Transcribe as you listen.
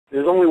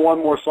There's only one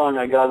more song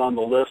I got on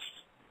the list,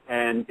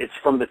 and it's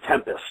from The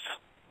Tempest.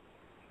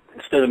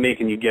 Instead of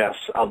making you guess,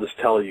 I'll just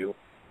tell you.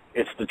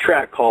 It's the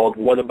track called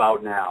What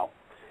About Now?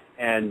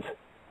 And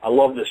I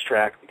love this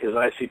track because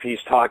ICP is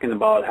talking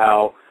about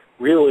how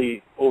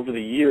really over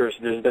the years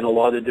there's been a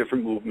lot of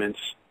different movements,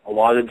 a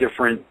lot of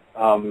different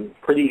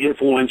pretty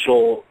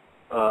influential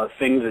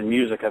things in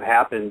music have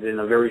happened in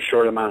a very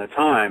short amount of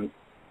time.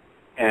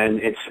 And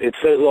it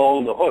says all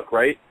in the hook,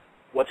 right?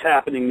 What's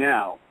happening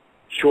now?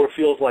 Sure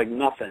feels like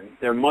nothing.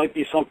 There might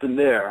be something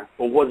there,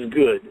 but what's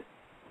good?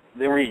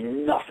 There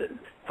ain't nothing.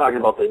 Talking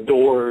about the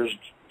Doors,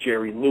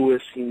 Jerry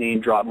Lewis, he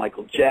name-dropped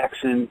Michael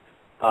Jackson,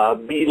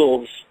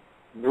 Beatles,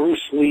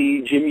 Bruce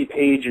Lee, Jimmy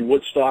Page, and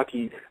Woodstock.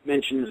 He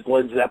mentions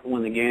Led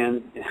Zeppelin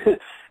again.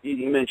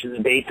 He mentions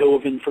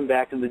Beethoven from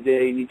back in the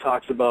day, and he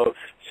talks about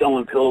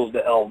selling pills to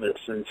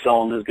Elvis and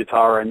selling his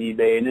guitar on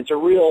eBay. And it's a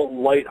real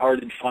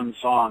lighthearted, fun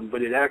song,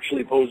 but it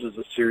actually poses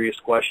a serious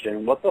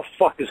question. What the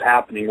fuck is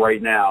happening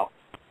right now?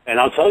 And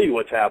I'll tell you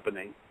what's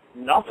happening.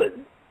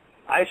 Nothing.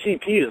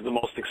 ICP is the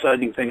most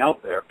exciting thing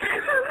out there.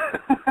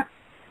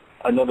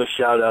 Another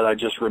shout-out I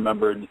just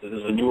remembered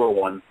is a newer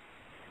one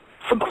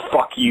for the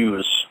Fuck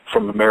Yous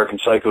from American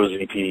Psycho's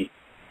EP.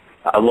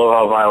 I love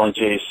how Violent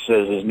J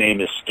says his name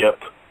is Skip.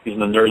 He's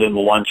the nerd in the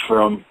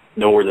lunchroom,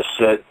 nowhere to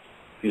sit.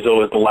 He's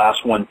always the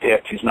last one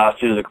picked. He's not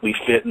physically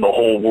fit, and the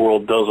whole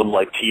world does him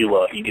like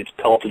Tila. He gets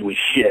pelted with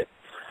shit.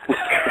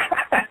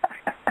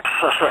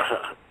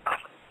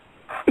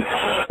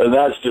 And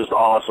that's just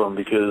awesome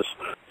because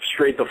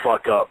straight the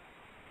fuck up.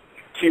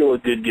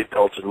 Tila did get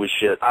pelted with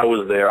shit. I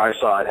was there. I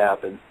saw it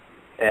happen.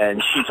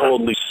 And she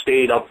totally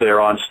stayed up there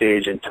on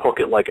stage and took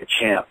it like a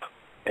champ.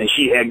 And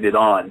she egged it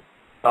on.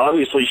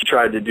 Obviously, she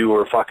tried to do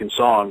her fucking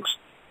songs.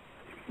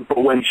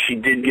 But when she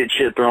did get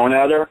shit thrown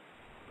at her,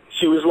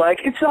 she was like,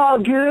 it's all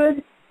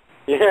good.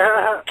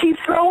 Yeah. Keep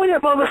throwing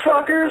it,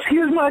 motherfuckers.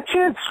 Here's my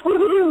tits.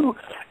 Woohoo.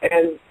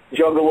 And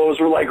juggalos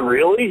were like,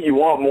 really? You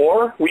want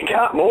more? We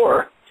got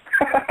more.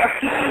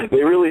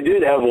 They really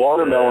did have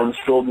watermelons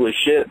filled with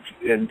shit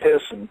and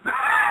piss. And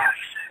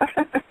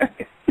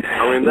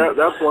I mean,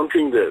 that's one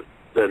thing that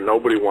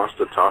nobody wants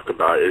to talk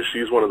about is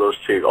she's one of those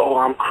chicks, oh,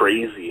 I'm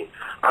crazy.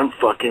 I'm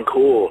fucking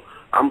cool.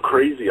 I'm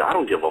crazy. I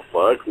don't give a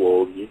fuck.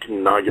 Well, you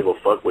can not give a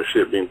fuck with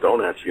shit being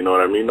thrown at you. You know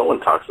what I mean? No one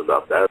talks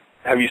about that.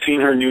 Have you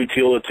seen her new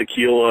Tila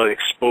Tequila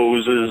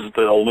exposes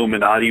the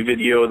Illuminati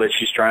video that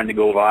she's trying to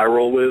go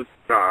viral with?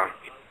 Nah.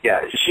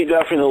 Yeah, she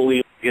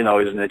definitely, is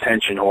an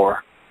attention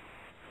whore,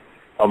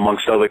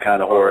 amongst other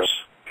kind of whores.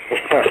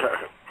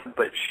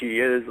 But she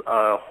is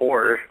a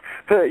whore.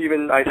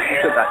 Even I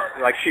think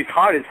that, like, she's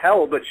hot as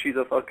hell, but she's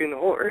a fucking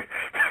whore.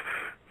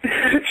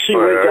 She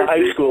went to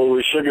high school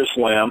with Sugar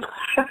Slam.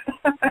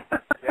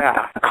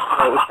 Yeah,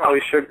 it was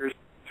probably Sugar.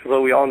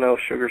 Well, we all know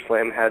Sugar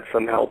Slam had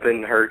some help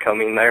in her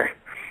coming there.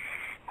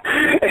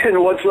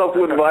 And what's up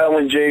with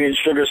Violent J and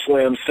Sugar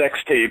Slam's sex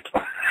tape?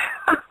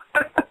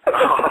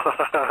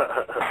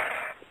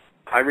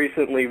 I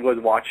recently was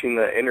watching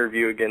the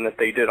interview again that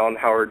they did on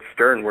Howard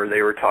Stern where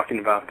they were talking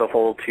about the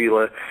whole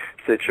Tila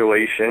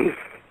situation.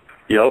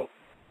 Yep.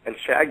 And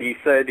Shaggy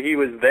said he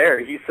was there.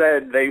 He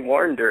said they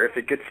warned her, if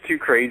it gets too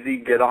crazy,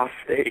 get off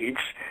stage.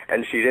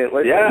 And she didn't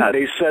listen. Yeah,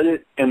 they said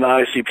it in the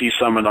ICP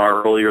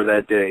seminar earlier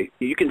that day.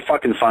 You can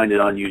fucking find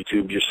it on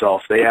YouTube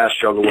yourself. They asked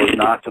juggalos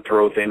not to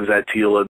throw things at Tila.